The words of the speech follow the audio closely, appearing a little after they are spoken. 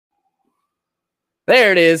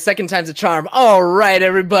There it is. Second time's a charm. All right,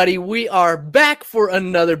 everybody. We are back for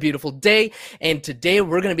another beautiful day. And today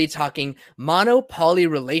we're going to be talking mono-poly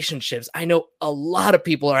relationships. I know a lot of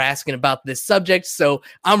people are asking about this subject, so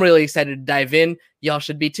I'm really excited to dive in. Y'all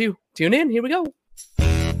should be too. Tune in. Here we go.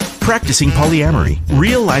 Practicing Polyamory.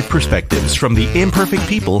 Real-life perspectives from the imperfect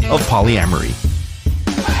people of polyamory.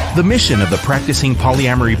 The mission of the Practicing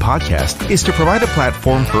Polyamory podcast is to provide a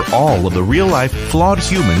platform for all of the real-life, flawed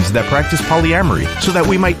humans that practice polyamory so that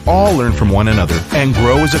we might all learn from one another and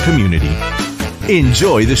grow as a community.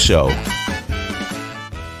 Enjoy the show.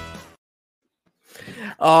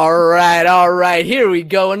 All right. Here we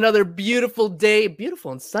go. Another beautiful day.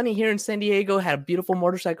 Beautiful and sunny here in San Diego. Had a beautiful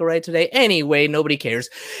motorcycle ride today. Anyway, nobody cares.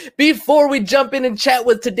 Before we jump in and chat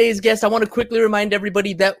with today's guest, I want to quickly remind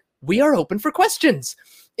everybody that we are open for questions.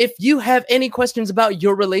 If you have any questions about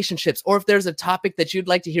your relationships, or if there's a topic that you'd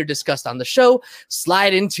like to hear discussed on the show,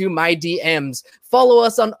 slide into my DMs. Follow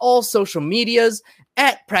us on all social medias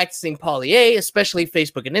at Practicing Poly A, especially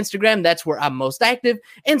Facebook and Instagram. That's where I'm most active.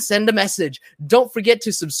 And send a message. Don't forget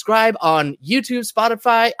to subscribe on YouTube,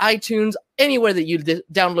 Spotify, iTunes, anywhere that you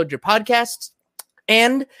download your podcasts.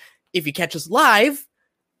 And if you catch us live,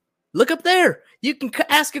 look up there. You can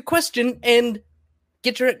ask a question and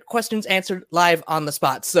get your questions answered live on the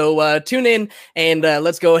spot. So tune in and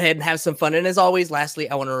let's go ahead and have some fun. And as always, lastly,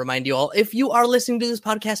 I want to remind you all, if you are listening to this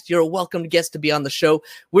podcast, you're a welcome guest to be on the show.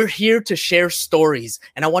 We're here to share stories.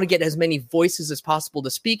 And I want to get as many voices as possible to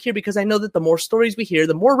speak here because I know that the more stories we hear,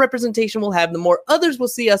 the more representation we'll have, the more others will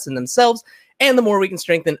see us in themselves, and the more we can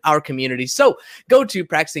strengthen our community. So go to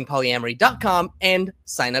practicingpolyamory.com and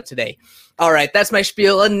sign up today. All right, that's my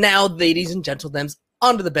spiel. And now, ladies and gentlemen,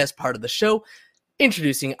 on to the best part of the show.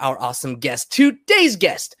 Introducing our awesome guest. Today's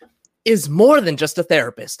guest is more than just a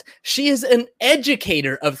therapist. She is an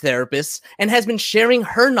educator of therapists and has been sharing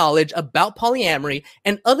her knowledge about polyamory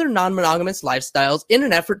and other non-monogamous lifestyles in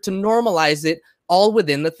an effort to normalize it all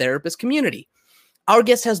within the therapist community. Our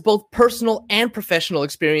guest has both personal and professional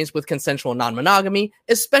experience with consensual non-monogamy,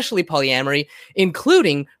 especially polyamory,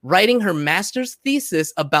 including writing her master's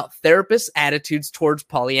thesis about therapists' attitudes towards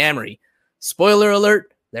polyamory. Spoiler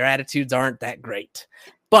alert, their attitudes aren't that great.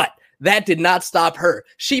 But that did not stop her.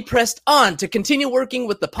 She pressed on to continue working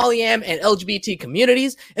with the polyam and LGBT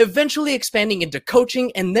communities, eventually expanding into coaching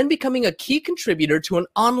and then becoming a key contributor to an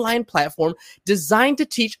online platform designed to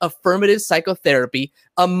teach affirmative psychotherapy,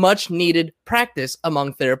 a much needed practice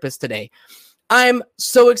among therapists today. I'm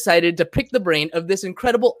so excited to pick the brain of this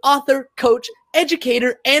incredible author, coach,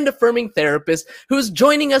 educator, and affirming therapist who's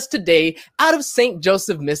joining us today out of St.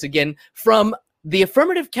 Joseph, Michigan, from the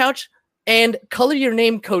Affirmative Couch and Color Your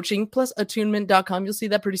Name Coaching plus attunement.com. You'll see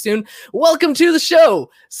that pretty soon. Welcome to the show,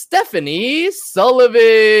 Stephanie Sullivan.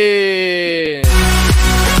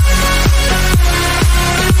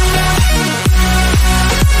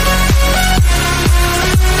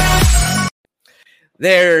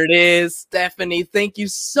 There it is, Stephanie. Thank you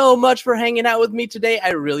so much for hanging out with me today.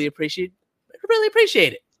 I really appreciate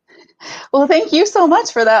it. Well, thank you so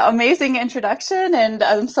much for that amazing introduction, and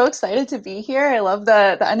I'm so excited to be here. I love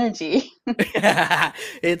the energy.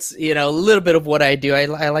 It's, a little bit of what I do.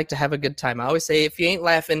 I like to have a good time. I always say, if you ain't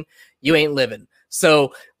laughing, you ain't living.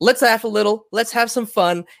 So let's laugh a little, let's have some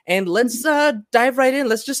fun, and let's dive right in.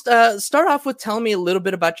 Let's just start off with telling me a little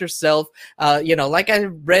bit about yourself. Like I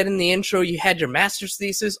read in the intro, you had your master's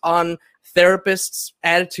thesis on therapists'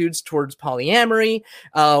 attitudes towards polyamory.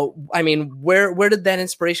 Where did that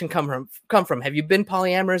inspiration come from? Have you been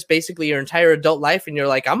polyamorous basically your entire adult life, and you're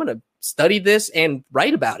like, I'm going to study this and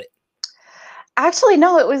write about it? Actually,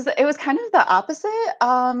 no, it was kind of the opposite.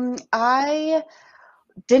 I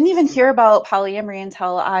didn't even hear about polyamory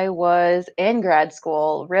until I was in grad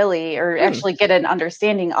school, really, or actually get an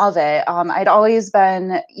understanding of it. I'd always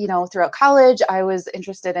been, throughout college, I was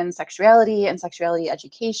interested in sexuality and sexuality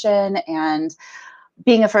education and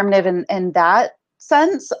being affirmative in that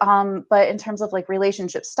sense. But in terms of like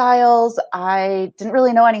relationship styles, I didn't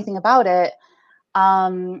really know anything about it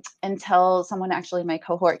until someone actually in my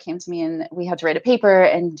cohort came to me and we had to write a paper,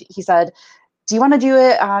 and he said, do you want to do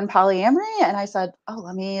it on polyamory? And I said, oh,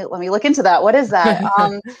 let me look into that. What is that?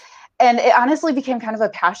 And it honestly became kind of a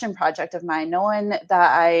passion project of mine. No one that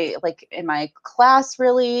I like in my class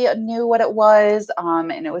really knew what it was.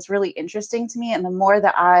 And it was really interesting to me. And the more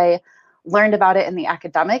that I learned about it in the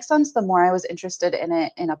academic sense, the more I was interested in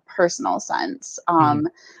it in a personal sense.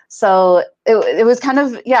 So it was kind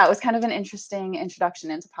of an interesting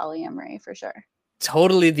introduction into polyamory for sure.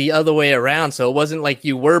 Totally the other way around. So it wasn't like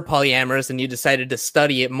you were polyamorous and you decided to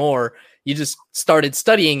study it more. You just started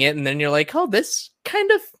studying it and then you're like, oh, this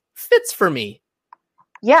kind of fits for me.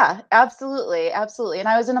 Yeah, absolutely, absolutely. And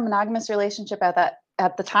I was in a monogamous relationship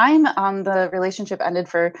at the time. The relationship ended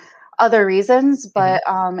for other reasons, Mhm. but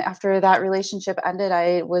after that relationship ended,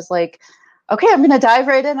 I was like, okay, I'm gonna dive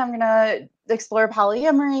right in. I'm gonna explore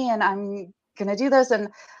polyamory, and I'm gonna do this. And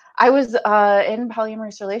I was in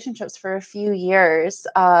polyamorous relationships for a few years,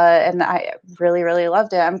 and I really, really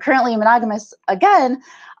loved it. I'm currently monogamous again,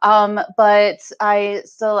 but I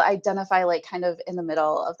still identify like kind of in the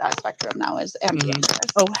middle of that spectrum now as Mhm.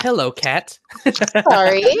 ambiamorous. Oh, hello, Kat.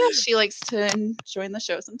 Sorry, she likes to join the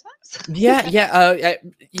show sometimes. Yeah,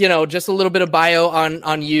 yeah. Just a little bit of bio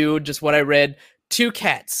on you, just what I read. Two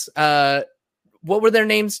cats. What were their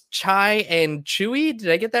names? Chai and Chewy. Did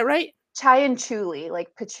I get that right? Chai and Chuli,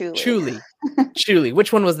 like patchouli. Chuli. Chuli.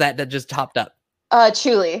 Which one was that just topped up?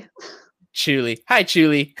 Chuli. Chuli. Hi,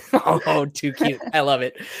 Chuli. Oh, too cute. I love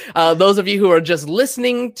it. Those of you who are just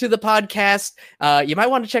listening to the podcast, you might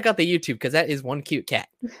want to check out the YouTube because that is one cute cat.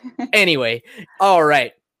 Anyway, all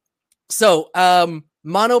right. So,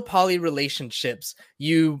 monopoly relationships.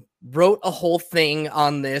 You wrote a whole thing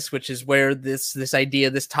on this, which is where this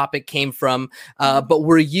idea, this topic came from. But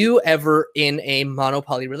were you ever in a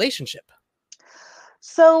monopoly relationship?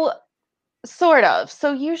 So, sort of.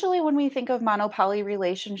 So, usually when we think of monopoly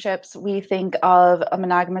relationships, we think of a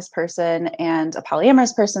monogamous person and a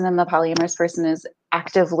polyamorous person, and the polyamorous person is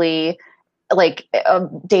actively like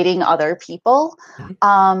dating other people. Mhm.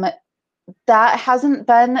 Um, that hasn't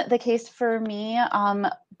been the case for me.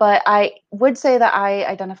 But I would say that I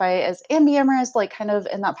identify as ambiamorous, like kind of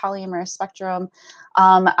in that polyamorous spectrum.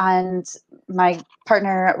 And my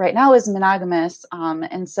partner right now is monogamous.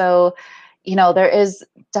 And so, there is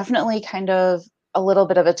definitely kind of a little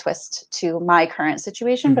bit of a twist to my current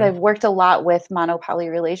situation, but Mhm. I've worked a lot with monopoly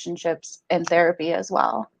relationships in therapy as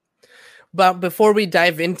well. But before we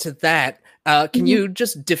dive into that, can Mhm. you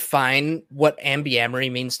just define what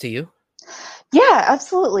ambyamory means to you? Yeah,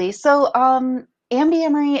 absolutely. So,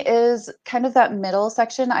 ambyamory is kind of that middle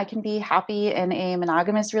section. I can be happy in a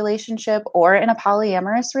monogamous relationship or in a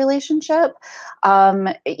polyamorous relationship.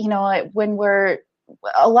 When we're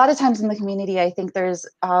a lot of times in the community, I think there's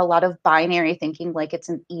a lot of binary thinking, like it's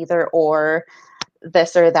an either or,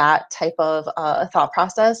 this or that type of thought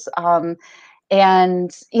process. And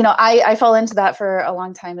I fell into that for a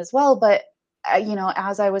long time as well. But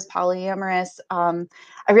as I was polyamorous,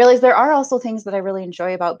 I realized there are also things that I really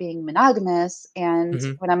enjoy about being monogamous. And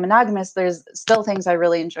Mhm. when I'm monogamous, there's still things I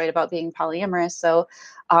really enjoyed about being polyamorous. So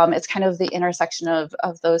it's kind of the intersection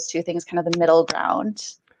of those two things, kind of the middle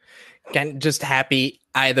ground. Just happy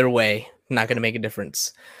either way. Not going to make a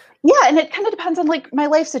difference. Yeah, and it kind of depends on like my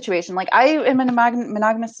life situation. Like I am in a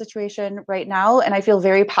monogamous situation right now, and I feel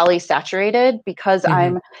very polysaturated because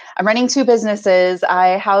Mhm. I'm running two businesses. I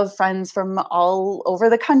have friends from all over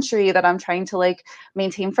the country that I'm trying to like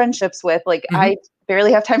maintain friendships with. Like Mhm. I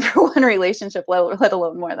barely have time for one relationship, let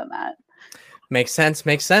alone more than that. Makes sense.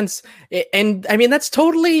 Makes sense. And I mean, that's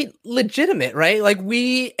totally legitimate, right? Like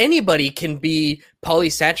anybody can be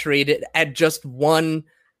polysaturated at just one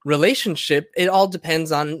relationship. It all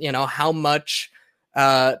depends on, how much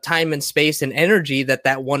time and space and energy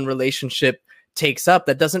that one relationship takes up.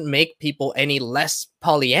 That doesn't make people any less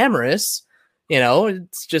polyamorous.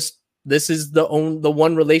 It's just, this is the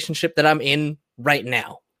one relationship that I'm in right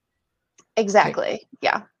now. Exactly.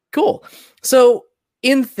 Yeah. Cool. So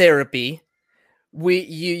in therapy,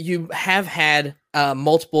 you have had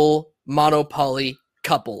multiple monopoly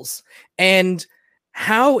couples, and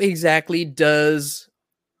how exactly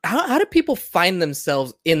how do people find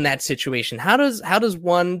themselves in that situation? How does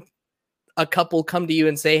a couple come to you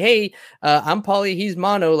and say, hey, I'm poly, he's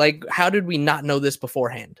mono? Like, how did we not know this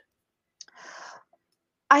beforehand?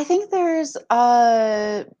 I think there's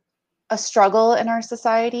a struggle in our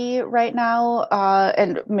society right now,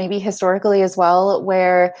 and maybe historically as well,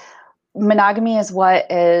 where monogamy is what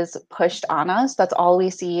is pushed on us. That's all we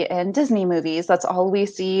see in Disney movies. That's all we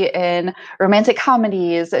see in romantic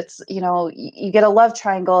comedies. It's, you get a love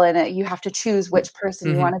triangle and you have to choose which person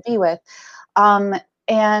you Mm-hmm. want to be with.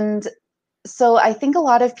 And so I think a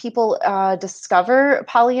lot of people discover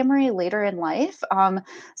polyamory later in life,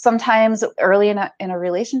 sometimes early in a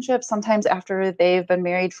relationship, sometimes after they've been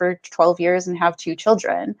married for 12 years and have two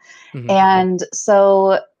children. Mm-hmm. And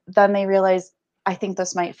so then they realize, I think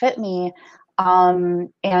this might fit me.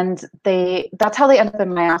 And that's how they end up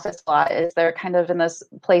in my office a lot, is they're kind of in this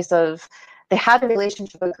place of, they had a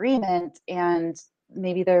relationship agreement and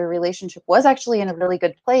maybe their relationship was actually in a really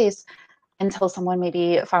good place until someone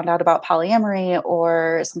maybe found out about polyamory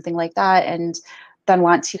or something like that. And then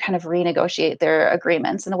want to kind of renegotiate their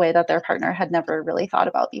agreements in a way that their partner had never really thought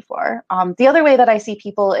about before. The other way that I see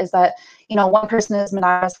people is that, one person is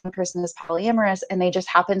monogamous, one person is polyamorous, and they just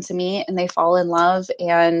happen to meet and they fall in love,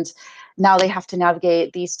 and now they have to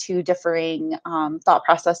navigate these two differing thought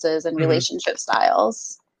processes and relationship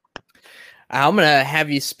styles. I'm gonna have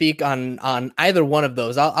you speak on either one of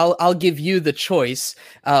those. I'll give you the choice.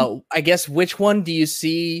 I guess, which one do you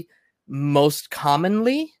see most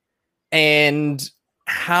commonly, and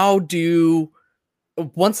how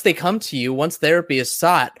once they come to you, once therapy is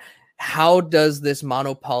sought, how does this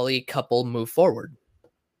monopoly couple move forward?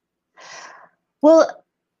 Well,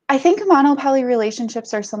 I think monopoly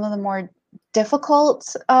relationships are some of the more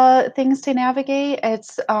difficult things to navigate.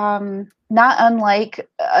 It's not unlike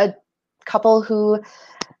a couple who,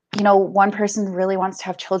 one person really wants to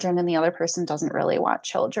have children and the other person doesn't really want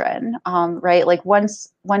children, right? Like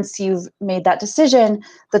once you've made that decision,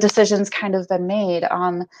 the decision's kind of been made.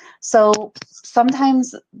 So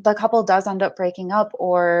sometimes the couple does end up breaking up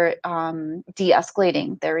or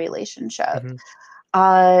de-escalating their relationship.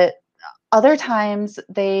 Other times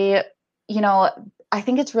they, I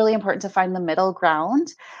think it's really important to find the middle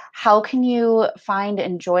ground. How can you find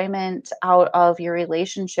enjoyment out of your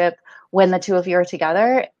relationship when the two of you are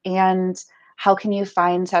together? And how can you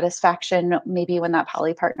find satisfaction maybe when that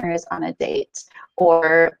poly partner is on a date?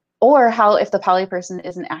 Or how, if the poly person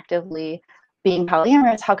isn't actively being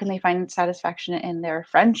polyamorous, how can they find satisfaction in their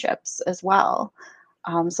friendships as well?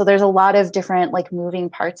 So there's a lot of different moving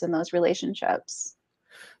parts in those relationships.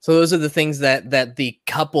 So those are the things that the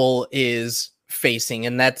couple is facing,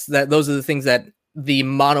 and those are the things that the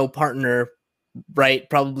mono partner, right,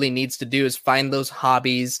 probably needs to do, is find those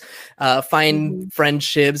hobbies, find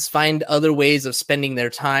friendships, find other ways of spending their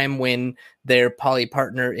time when their poly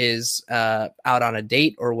partner is out on a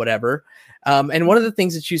date or whatever. And one of the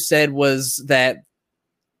things that you said was that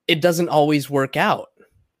it doesn't always work out,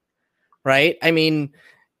 right? I mean,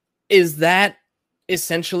 is that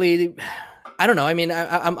essentially, I don't know. I mean,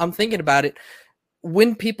 I'm thinking about it.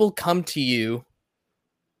 When people come to you,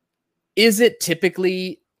 is it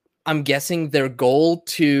typically, I'm guessing, their goal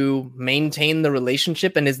to maintain the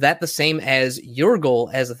relationship? And is that the same as your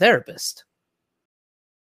goal as a therapist?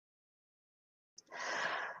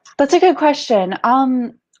 That's a good question.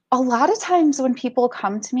 A lot of times when people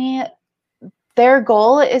come to me, their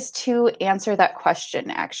goal is to answer that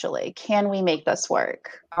question, actually. Can we make this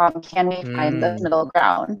work? Can we find the middle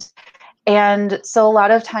ground? And so a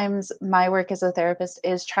lot of times my work as a therapist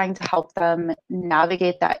is trying to help them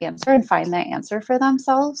navigate that answer and find that answer for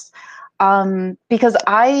themselves. Because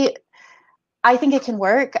I think it can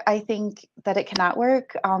work. I think that it cannot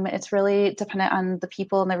work. It's really dependent on the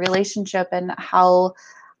people in the relationship and how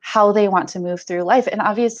they want to move through life. And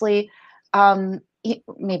obviously,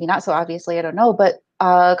 maybe not so obviously, I don't know, but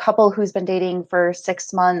a couple who's been dating for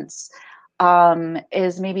 6 months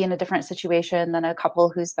is maybe in a different situation than a couple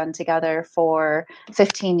who's been together for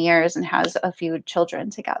 15 years and has a few children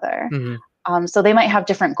together. So they might have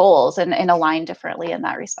different goals and align differently in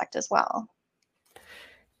that respect as well.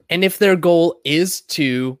 And if their goal is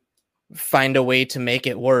to find a way to make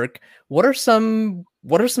it work, what are some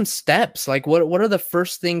steps? Like what are the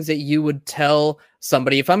first things that you would tell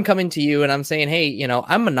somebody? If I'm coming to you and I'm saying, hey,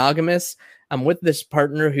 I'm monogamous, I'm with this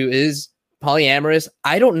partner who is polyamorous,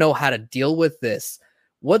 I don't know how to deal with this.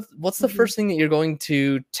 What's the first thing that you're going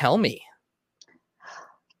to tell me?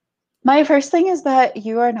 My first thing is that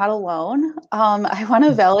you are not alone. I want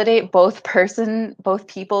to validate both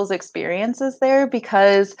people's experiences there,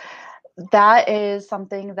 because that is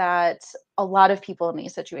something that a lot of people in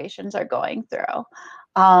these situations are going through.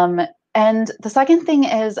 And the second thing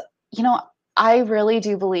is, I really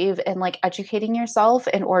do believe in educating yourself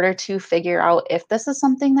in order to figure out if this is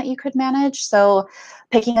something that you could manage. So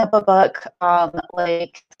picking up a book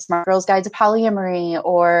like Smart Girl's Guide to Polyamory,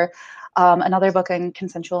 or another book on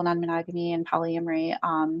consensual non-monogamy and polyamory,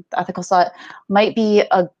 The Ethical Slut, might be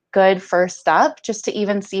a good first step just to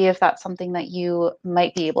even see if that's something that you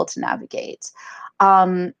might be able to navigate.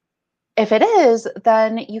 If it is,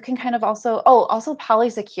 then you can kind of also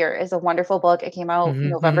Polysecure is a wonderful book. It came out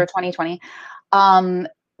November 2020.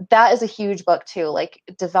 That is a huge book too. Like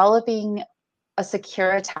developing a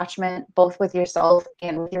secure attachment both with yourself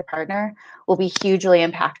and with your partner will be hugely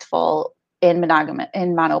impactful in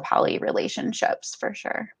monopoly relationships for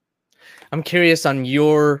sure. I'm curious on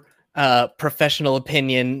your professional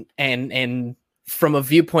opinion and from a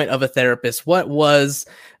viewpoint of a therapist, what was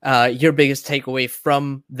your biggest takeaway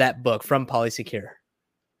from that book, from Polysecure?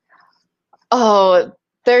 Oh,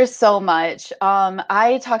 there's so much.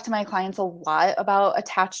 I talk to my clients a lot about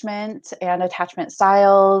attachment and attachment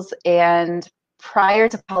styles and prior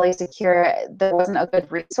to Polysecure, there wasn't a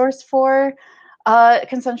good resource for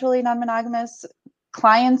consensually non-monogamous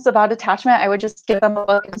clients about attachment. I would just give them a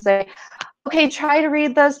book and say, okay, try to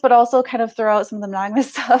read this, but also kind of throw out some of the monogamous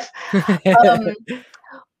stuff.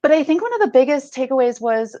 But I think one of the biggest takeaways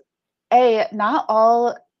was, not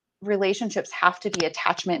all relationships have to be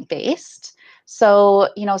attachment based. So,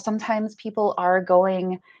 sometimes people are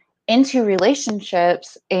going into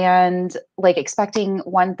relationships and like expecting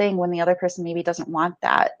one thing when the other person maybe doesn't want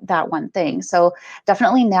that one thing. So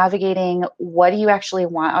definitely navigating, what do you actually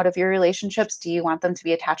want out of your relationships? Do you want them to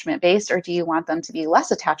be attachment based, or do you want them to be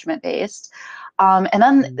less attachment based? And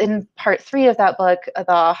then in part 3 of that book,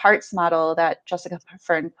 the Hearts model that Jessica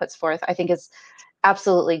Fern puts forth, I think is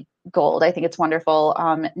absolutely gold. I think it's wonderful.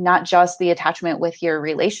 Not just the attachment with your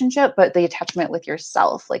relationship, but the attachment with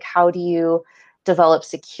yourself. Like, how do you develop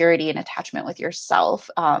security and attachment with yourself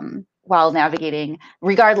while navigating,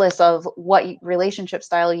 regardless of what relationship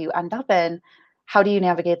style you end up in? How do you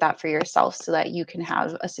navigate that for yourself so that you can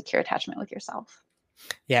have a secure attachment with yourself?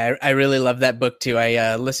 Yeah, I really love that book too.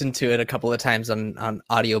 I listened to it a couple of times on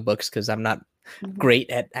audiobooks because I'm not great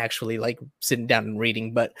at actually like sitting down and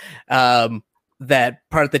reading, but that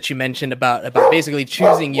part that you mentioned about basically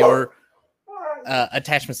choosing your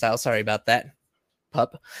attachment style. Sorry about that,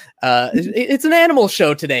 pup. It's an animal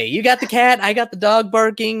show today. You got the cat, I got the dog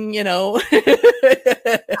barking,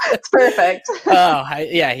 It's perfect.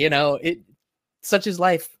 Such is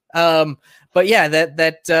life. But yeah,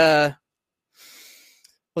 that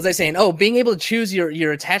what was I saying? Oh, being able to choose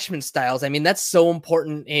your attachment styles. I mean, that's so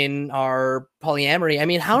important in our polyamory. I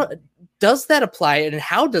mean, how does that apply, and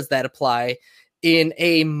how does that apply in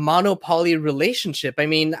a monopoly relationship? I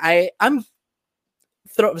mean, I'm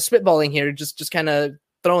spitballing here, just kind of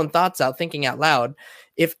throwing thoughts out, thinking out loud.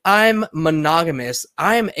 If I'm monogamous,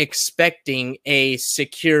 I'm expecting a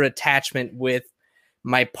secure attachment with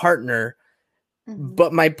my partner,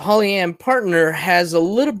 but my polyam partner has a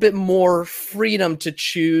little bit more freedom to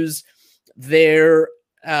choose their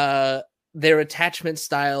attachment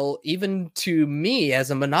style, even to me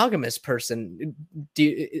as a monogamous person.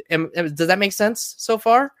 Does that make sense so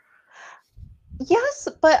far? Yes,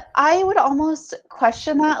 but I would almost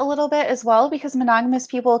question that a little bit as well, because monogamous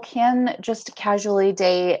people can just casually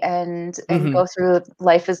date and go through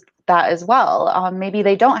life as that as well. Maybe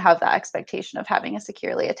they don't have that expectation of having a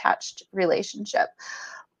securely attached relationship.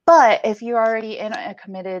 But if you're already in a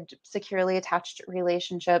committed, securely attached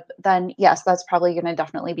relationship, then yes, that's probably going to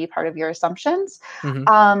definitely be part of your assumptions.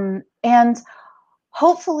 And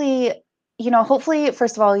hopefully,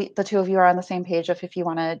 first of all, the two of you are on the same page of if you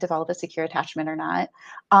want to develop a secure attachment or not.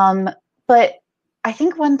 But I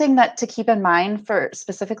think one thing that to keep in mind for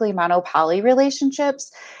specifically monopoly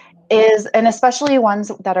relationships is, and especially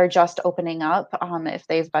ones that are just opening up, if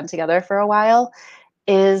they've been together for a while,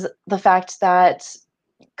 is the fact that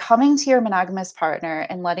coming to your monogamous partner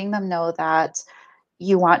and letting them know that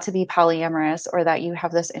you want to be polyamorous or that you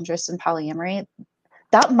have this interest in polyamory,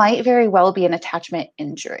 that might very well be an attachment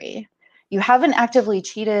injury. You haven't actively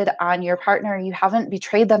cheated on your partner, you haven't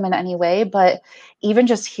betrayed them in any way, but even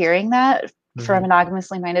just hearing that for a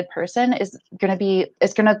monogamously minded person it's going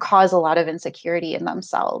to cause a lot of insecurity in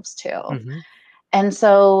themselves too. And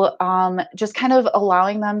so just kind of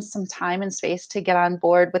allowing them some time and space to get on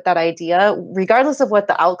board with that idea, regardless of what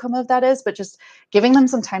the outcome of that is, but just giving them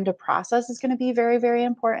some time to process is going to be very, very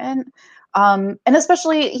important. And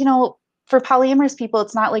especially, for polyamorous people,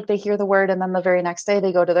 it's not like they hear the word and then the very next day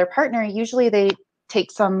they go to their partner. Usually they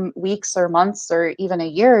take some weeks or months or even a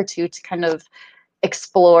year or two to kind of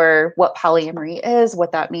explore what polyamory is,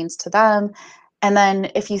 what that means to them. And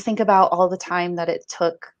then if you think about all the time that it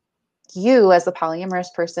took you as a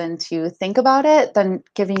polyamorous person to think about it, then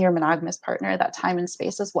giving your monogamous partner that time and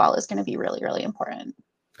space as well is going to be really, really important.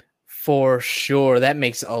 For sure. That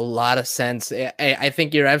makes a lot of sense. I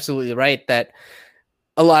think you're absolutely right that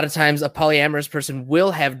a lot of times a polyamorous person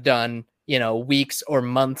will have done, weeks or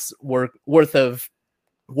months worth of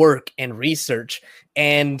work and research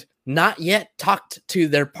and not yet talked to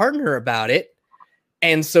their partner about it.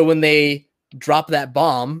 And so when they drop that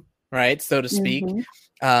bomb, right, so to speak,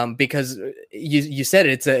 because you said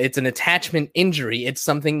it's an attachment injury. It's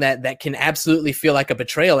something that can absolutely feel like a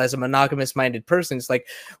betrayal as a monogamous minded person. It's like,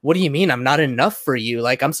 what do you mean I'm not enough for you?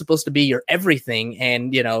 Like, I'm supposed to be your everything.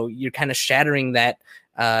 And, you're kind of shattering that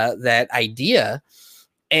idea.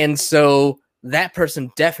 And so that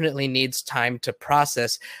person definitely needs time to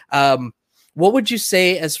process. What would you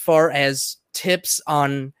say as far as tips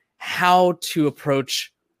on how to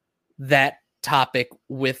approach that topic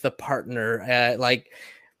with a partner? Like,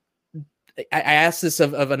 I asked this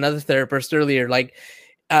of another therapist earlier, like,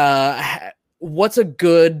 what's a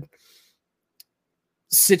good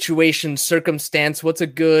situation, circumstance, what's a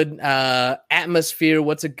good atmosphere,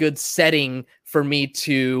 what's a good setting for me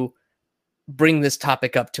to bring this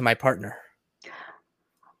topic up to my partner?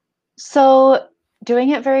 So doing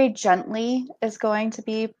it very gently is going to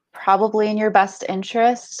be probably in your best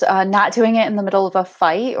interest. Not doing it in the middle of a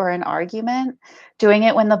fight or an argument, doing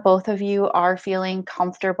it when the both of you are feeling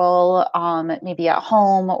comfortable, maybe at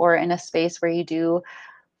home or in a space where you do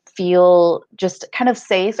feel just kind of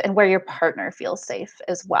safe, and where your partner feels safe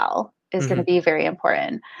as well is going to be very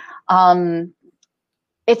important.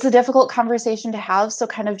 It's a difficult conversation to have, so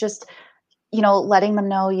kind of just, letting them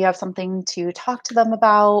know you have something to talk to them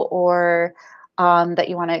about, or that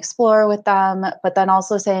you want to explore with them, but then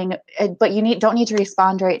also saying, but you don't need to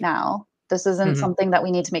respond right now. This isn't something that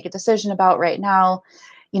we need to make a decision about right now,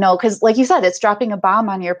 because like you said, it's dropping a bomb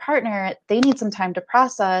on your partner. They need some time to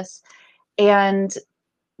process. And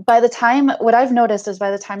what I've noticed is by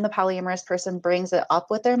the time the polyamorous person brings it up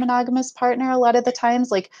with their monogamous partner, a lot of the times,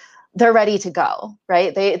 like, they're ready to go,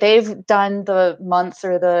 right? They've done the months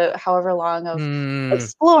or the however long of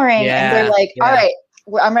exploring, and they're like, all right,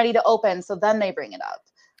 I'm ready to open. So then they bring it up.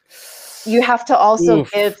 You have to also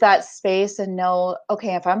give that space and know,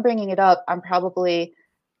 okay, if I'm bringing it up,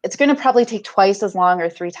 it's going to probably take twice as long or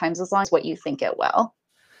 3 times as long as what you think it will.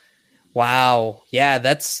 Wow. Yeah,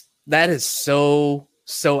 that is so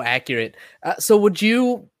accurate. So would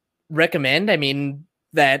you recommend,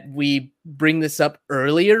 that we bring this up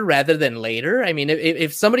earlier rather than later?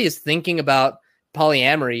 If somebody is thinking about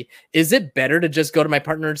polyamory, is it better to just go to my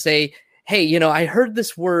partner and say, hey, I heard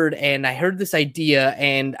this word and I heard this idea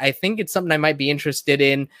and I think it's something I might be interested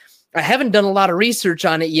in. I haven't done a lot of research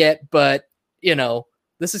on it yet, but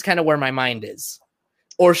this is kind of where my mind is.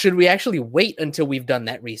 Or should we actually wait until we've done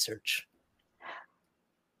that research?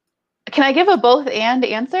 Can I give a both and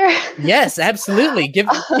answer? Yes, absolutely. Give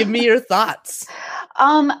me your thoughts.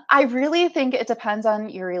 I really think it depends on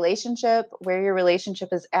your relationship, where your relationship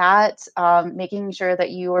is at, making sure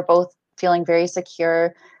that you are both feeling very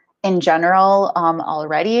secure in general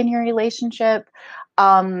already in your relationship.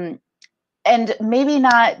 And maybe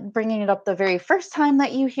not bringing it up the very first time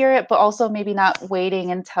that you hear it, but also maybe not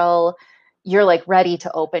waiting until you're like ready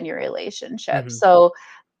to open your relationship. So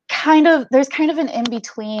there's kind of an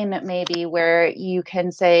in-between maybe where you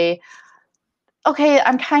can say, okay,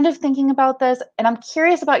 I'm kind of thinking about this and I'm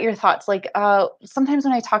curious about your thoughts. Like sometimes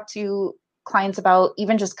when I talk to clients about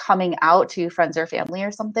even just coming out to friends or family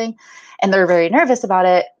or something, and they're very nervous about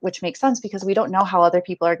it, which makes sense because we don't know how other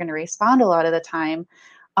people are going to respond a lot of the time.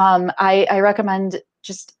 I recommend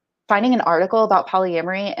just finding an article about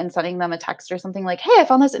polyamory and sending them a text or something like, hey, I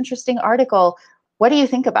found this interesting article. What do you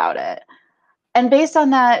think about it? And based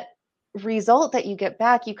on that result that you get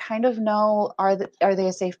back, you kind of know, are they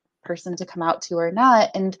a safe person to come out to or not?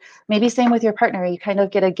 And maybe same with your partner, you kind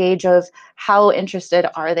of get a gauge of how interested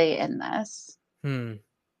are they in this.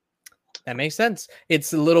 That makes sense.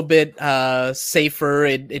 It's a little bit safer.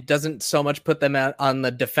 It doesn't so much put them out on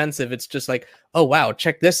the defensive. It's just like, oh, wow,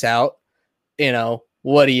 check this out.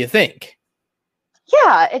 What do you think?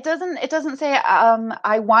 Yeah, it doesn't say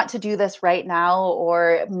I want to do this right now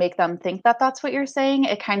or make them think that that's what you're saying.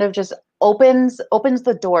 It kind of just opens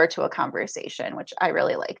the door to a conversation, which I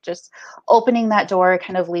really like. Just opening that door,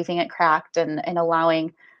 kind of leaving it cracked and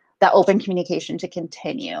allowing that open communication to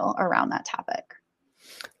continue around that topic.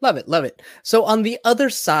 Love it. Love it. So on the other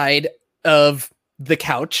side of the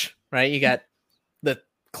couch, right? You got the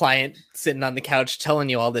client sitting on the couch telling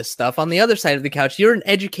you all this stuff. On the other side of the couch, you're an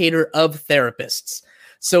educator of therapists.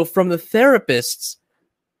 So from the therapist's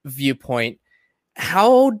viewpoint,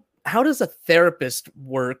 how does a therapist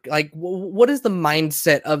work? Like, what is the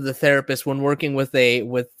mindset of the therapist when working with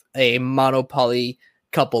a monopoly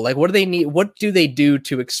couple? Like, what do they need? What do they do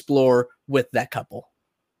to explore with that couple?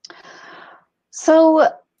 So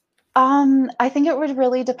I think it would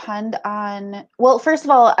really depend on, well, first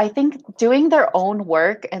of all, I think doing their own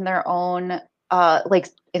work and their own like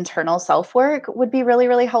internal self-work would be really,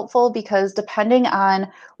 really helpful, because depending on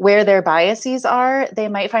where their biases are, they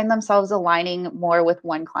might find themselves aligning more with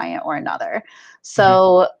one client or another.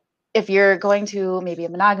 So if you're going to maybe a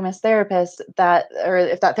monogamous therapist, or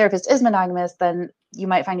if that therapist is monogamous, then you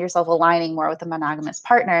might find yourself aligning more with a monogamous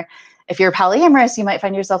partner. If you're polyamorous, you might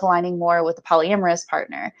find yourself aligning more with a polyamorous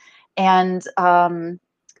partner. And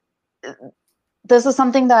this is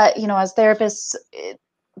something that, as therapists,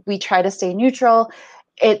 we try to stay neutral.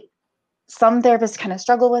 Some therapists kind of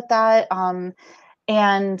struggle with that.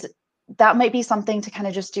 And that might be something to kind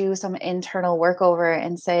of just do some internal work over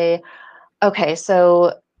and say, okay,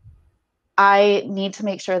 so I need to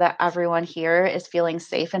make sure that everyone here is feeling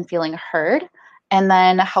safe and feeling heard, and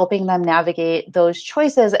then helping them navigate those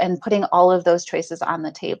choices and putting all of those choices on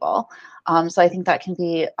the table. So I think that can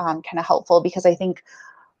be kind of helpful, because I think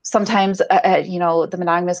sometimes, the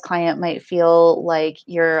monogamous client might feel like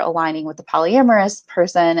you're aligning with the polyamorous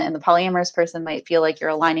person, and the polyamorous person might feel like you're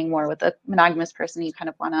aligning more with the monogamous person. You kind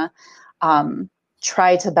of want to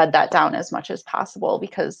try to bed that down as much as possible,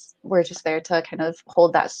 because we're just there to kind of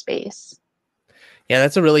hold that space. Yeah,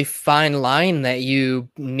 that's a really fine line that you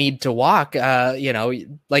need to walk.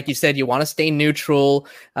 Like you said, you want to stay neutral.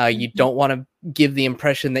 You don't want to give the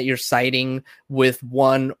impression that you're siding with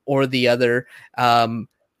one or the other.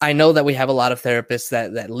 I know that we have a lot of therapists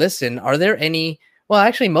that listen. Are there any? Well,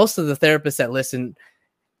 actually, most of the therapists that listen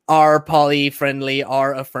are poly friendly,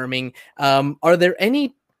 are affirming. Are there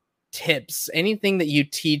any tips, anything that you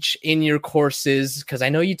teach in your courses? Because I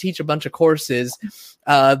know you teach a bunch of courses,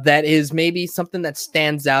 that is maybe something that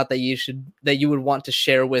stands out that you would want to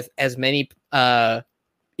share with as many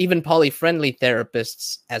even poly-friendly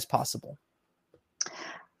therapists as possible.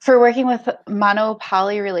 For working with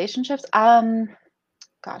mono-poly relationships,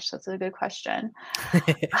 gosh, that's a good question.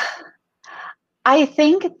 I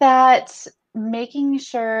think that making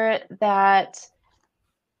sure that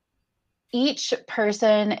each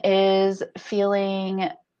person is feeling,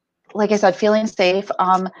 like I said, feeling safe,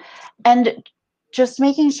 and just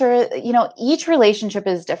making sure, each relationship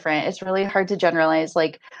is different. It's really hard to generalize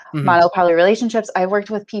monopoly relationships. I've worked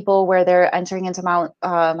with people where they're entering into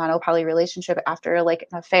monopoly relationship after like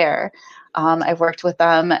an affair. I've worked with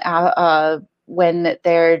them when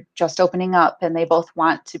they're just opening up and they both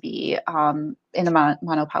want to be in a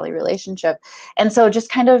monopoly relationship. And so just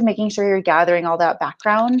kind of making sure you're gathering all that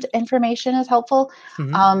background information is helpful.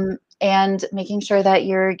 And making sure that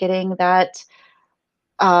you're getting that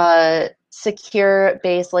secure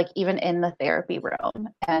base, like even in the therapy room,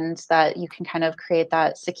 and that you can kind of create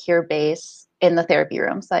that secure base in the therapy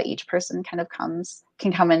room so that each person kind of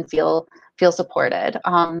can come and feel supported.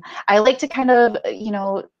 I like to kind of,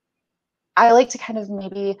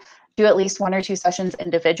 maybe do at least 1 or 2 sessions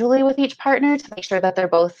individually with each partner to make sure that they're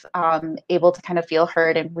both able to kind of feel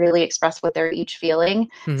heard and really express what they're each feeling,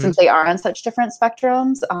 since they are on such different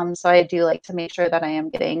spectrums. So I do like to make sure that I am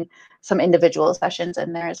getting some individual sessions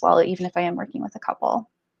in there as well, even if I am working with a couple.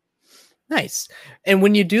 Nice. And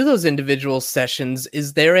when you do those individual sessions,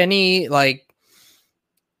 is there any I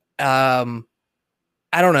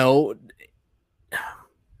don't know,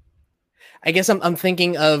 I guess I'm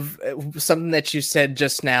thinking of something that you said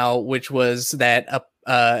just now, which was that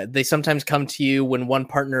they sometimes come to you when one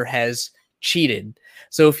partner has cheated.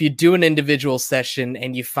 So if you do an individual session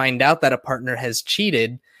and you find out that a partner has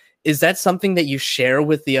cheated, is that something that you share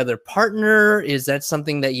with the other partner? Is that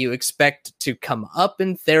something that you expect to come up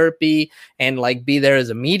in therapy and be there as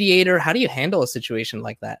a mediator? How do you handle a situation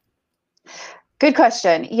like that? Good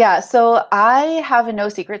question. Yeah, so I have a no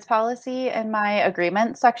secrets policy in my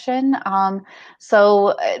agreement section. And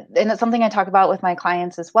it's something I talk about with my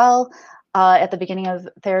clients as well at the beginning of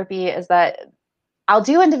therapy, is that I'll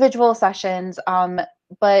do individual sessions,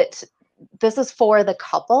 but this is for the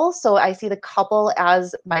couple. So I see the couple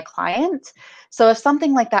as my client. So if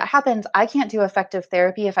something like that happens, I can't do effective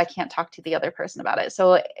therapy if I can't talk to the other person about it.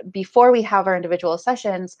 So before we have our individual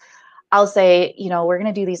sessions, I'll say, we're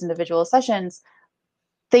going to do these individual sessions.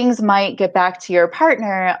 Things might get back to your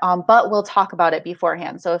partner, but we'll talk about it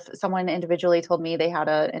beforehand. So if someone individually told me they had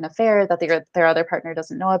an affair that their other partner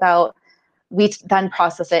doesn't know about, we then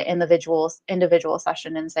process it in the individual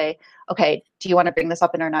session and say, okay, do you want to bring this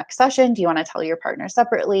up in our next session? Do you want to tell your partner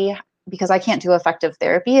separately? Because I can't do effective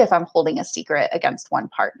therapy if I'm holding a secret against one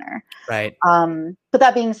partner. Right. But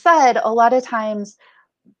that being said, a lot of times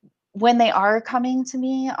when they are coming to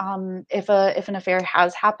me, if an affair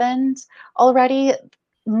has happened already,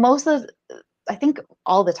 I think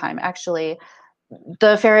all the time actually,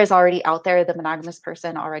 the affair is already out there. The monogamous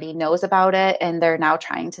person already knows about it, and they're now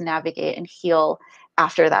trying to navigate and heal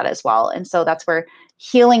after that as well. And so that's where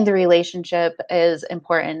healing the relationship is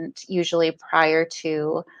important, usually prior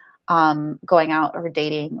to going out or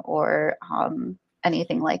dating or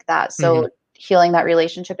anything like that. So healing that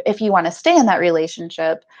relationship, if you want to stay in that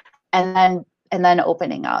relationship, and then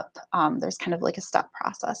opening up, there's kind of like a step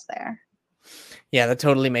process there. Yeah, that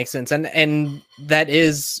totally makes sense. And that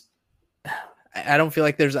is, I don't feel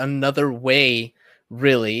like there's another way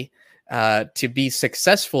really to be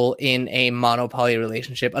successful in a monopoly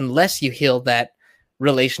relationship unless you heal that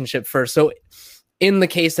relationship first. So in the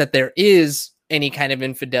case that there is any kind of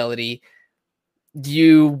infidelity,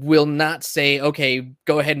 you will not say, okay,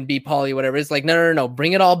 go ahead and be poly, whatever. It's like, no,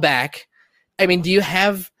 bring it all back. I mean, do you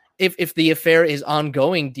have if the affair is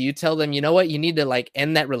ongoing, do you tell them, you know what, you need to like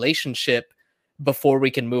end that relationship before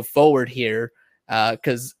we can move forward here?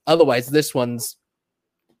 Because otherwise you're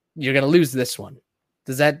going to lose this one.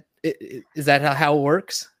 Is that how it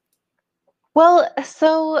works? Well,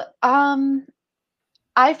 so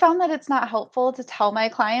I found that it's not helpful to tell my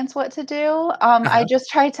clients what to do. I just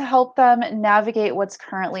try to help them navigate what's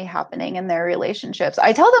currently happening in their relationships.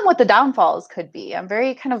 I tell them what the downfalls could be.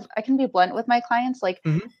 I can be blunt with my clients. Like,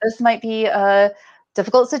 this might be a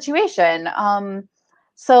difficult situation.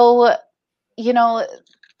 So,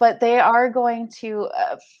 but they are going to,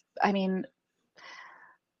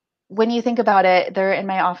 when you think about it, they're in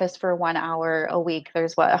my office for 1 hour a week.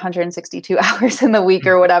 There's 162 hours in the week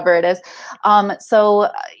or whatever it is.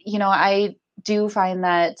 I do find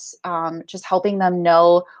that just helping them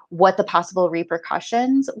know what the possible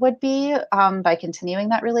repercussions would be by continuing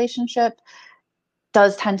that relationship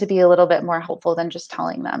does tend to be a little bit more helpful than just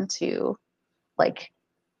telling them to like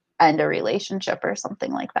end a relationship or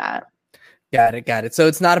something like that. Got it. So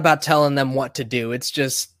it's not about telling them what to do. It's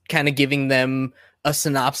just kind of giving them a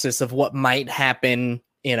synopsis of what might happen,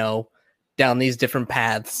 down these different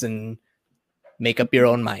paths, and make up your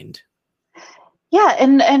own mind. Yeah.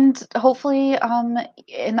 And hopefully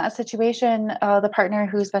in that situation, the partner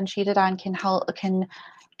who's been cheated on can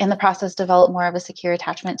in the process develop more of a secure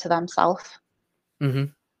attachment to themselves.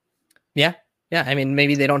 Mm-hmm. Yeah. I mean,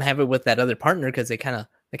 maybe they don't have it with that other partner because they kind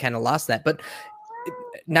of lost that. But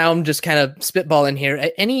now I'm just kind of spitballing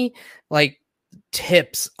here. Any like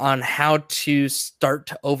tips on how to start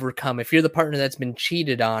to overcome, if you're the partner that's been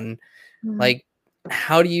cheated on, like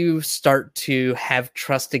how do you start to have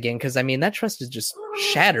trust again? Because I mean, that trust is just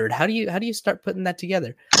shattered. How do you start putting that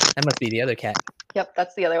together? That must be the other cat. Yep,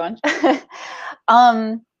 that's the other one.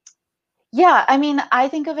 Yeah, I mean, I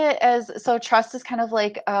think of it as, so trust is kind of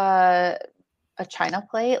like a china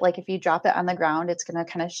plate. Like if you drop it on the ground, it's going to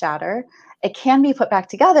kind of shatter. It can be put back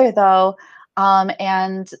together though.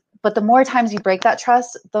 But the more times you break that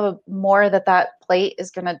trust, the more that plate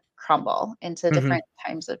is going to crumble into different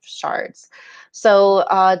types of shards. So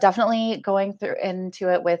definitely going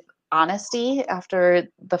into it with honesty after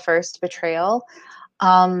the first betrayal.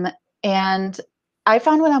 And I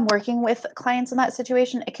found when I'm working with clients in that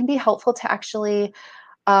situation, it can be helpful to actually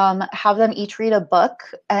have them each read a book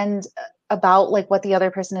and about like what the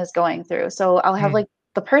other person is going through. So I'll have like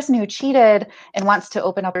the person who cheated and wants to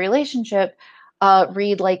open up a relationship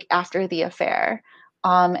read like After the Affair.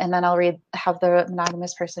 And then I'll have the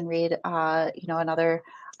monogamous person read, another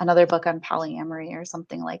book on polyamory or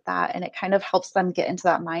something like that. And it kind of helps them get into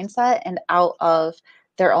that mindset and out of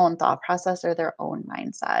their own thought process or their own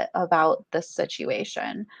mindset about this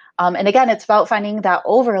situation. And again, it's about finding that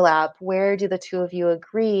overlap. Where do the two of you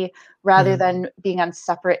agree rather than being on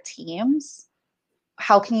separate teams?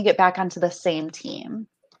 How can you get back onto the same team?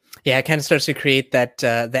 Yeah, it kind of starts to create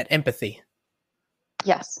that empathy.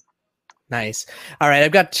 Yes. Nice. All right.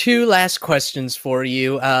 I've got 2 last questions for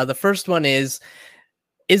you. The first one is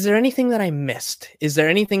there anything that I missed? Is there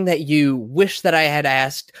anything that you wish that I had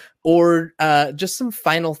asked, or just some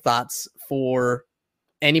final thoughts for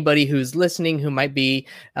anybody who's listening who might be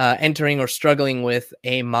entering or struggling with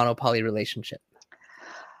a monopoly relationship?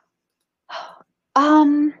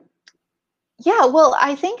 Yeah, well,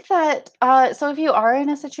 I think that, so if you are in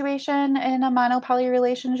a situation in a monopoly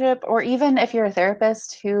relationship, or even if you're a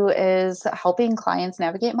therapist who is helping clients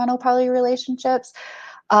navigate monopoly relationships,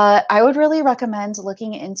 I would really recommend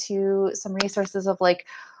looking into some resources of like,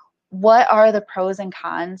 what are the pros and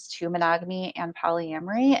cons to monogamy and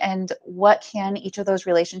polyamory, and what can each of those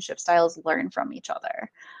relationship styles learn from each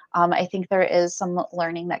other? I think there is some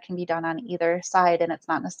learning that can be done on either side, and it's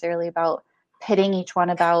not necessarily about pitting each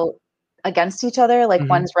one against each other, like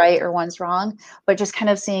one's right or one's wrong, but just kind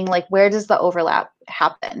of seeing like, where does the overlap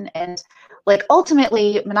happen? And like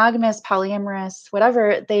ultimately monogamous, polyamorous,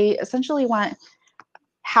 whatever, they essentially want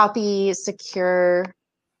happy, secure,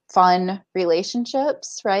 fun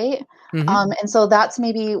relationships, right? And so that's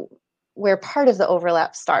maybe where part of the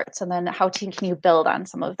overlap starts. And then how can you build on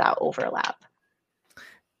some of that overlap?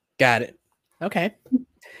 Got it. Okay.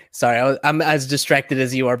 Sorry, I'm as distracted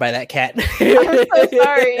as you are by that cat. I'm so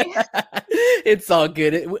sorry. It's all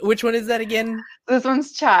good. Which one is that again? This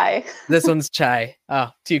one's Chai. This one's Chai. Oh,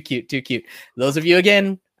 too cute, too cute. Those of you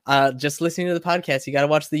again, just listening to the podcast, you got to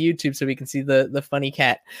watch the YouTube so we can see the funny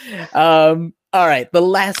cat. All right. The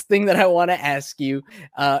last thing that I want to ask you,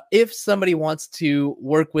 if somebody wants to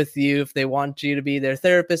work with you, if they want you to be their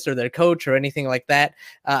therapist or their coach or anything like that,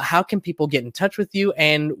 how can people get in touch with you,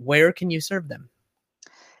 and where can you serve them?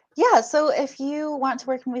 Yeah, so if you want to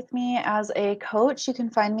work with me as a coach, you can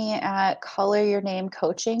find me at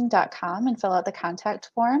coloryournamecoaching.com and fill out the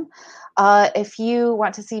contact form. If you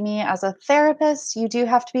want to see me as a therapist, you do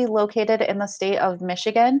have to be located in the state of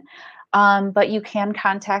Michigan, but you can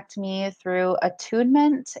contact me through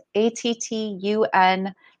Attunement,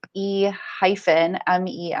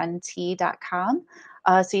 ATTUNE-MENT.com.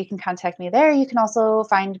 So you can contact me there. You can also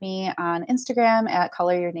find me on Instagram at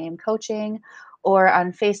coloryournamecoaching, or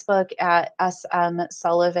on Facebook at SM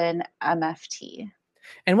Sullivan MFT.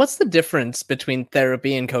 And what's the difference between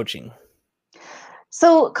therapy and coaching?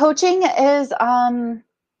 So coaching is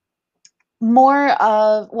more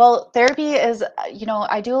of, well, therapy is,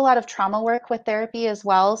 I do a lot of trauma work with therapy as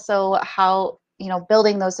well. So how,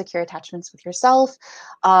 building those secure attachments with yourself,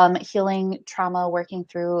 healing trauma, working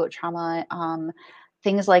through trauma,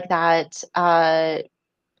 things like that.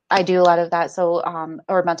 I do a lot of that. So,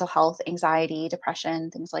 or mental health, anxiety,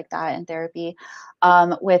 depression, things like that in therapy.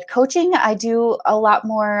 With coaching, I do a lot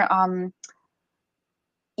more,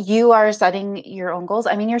 you are setting your own goals.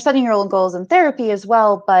 I mean, you're setting your own goals in therapy as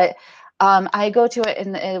well, but I go to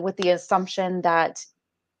it with the assumption that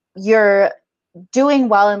you're doing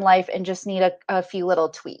well in life and just need a few little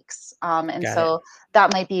tweaks. And so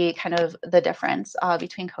that might be kind of the difference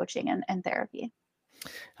between coaching and therapy.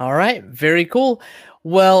 All right. Very cool.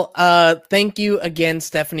 Well, thank you again,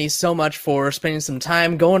 Stephanie, so much for spending some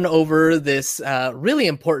time going over this really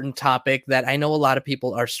important topic that I know a lot of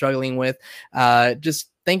people are struggling with. Just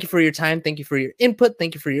thank you for your time. Thank you for your input.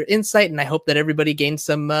 Thank you for your insight. And I hope that everybody gained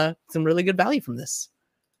some really good value from this.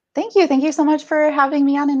 Thank you. Thank you so much for having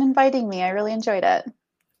me on and inviting me. I really enjoyed it.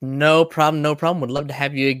 No problem. No problem. Would love to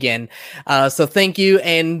have you again. So thank you.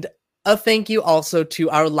 And a thank you also to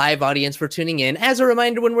our live audience for tuning in. As a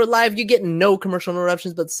reminder, when we're live, you get no commercial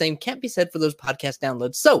interruptions, but the same can't be said for those podcast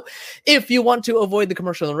downloads. So if you want to avoid the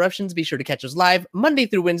commercial interruptions, be sure to catch us live Monday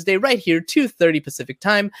through Wednesday right here, 2:30 Pacific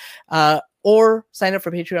time, or sign up for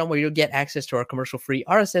Patreon where you'll get access to our commercial-free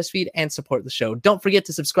RSS feed and support the show. Don't forget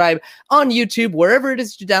to subscribe on YouTube, wherever it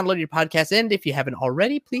is you download your podcast. And if you haven't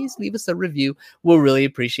already, please leave us a review. We'll really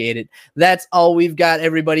appreciate it. That's all we've got,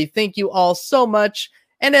 everybody. Thank you all so much.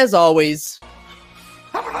 And as always,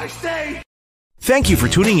 have a nice day. Thank you for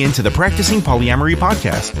tuning in to the Practicing Polyamory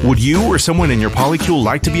podcast. Would you or someone in your polycule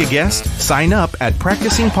like to be a guest? Sign up at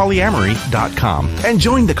practicingpolyamory.com and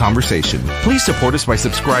join the conversation. Please support us by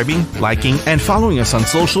subscribing, liking, and following us on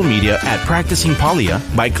social media at Practicing Polya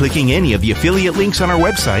by clicking any of the affiliate links on our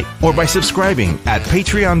website or by subscribing at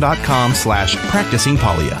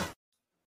patreon.com/practicingpolya.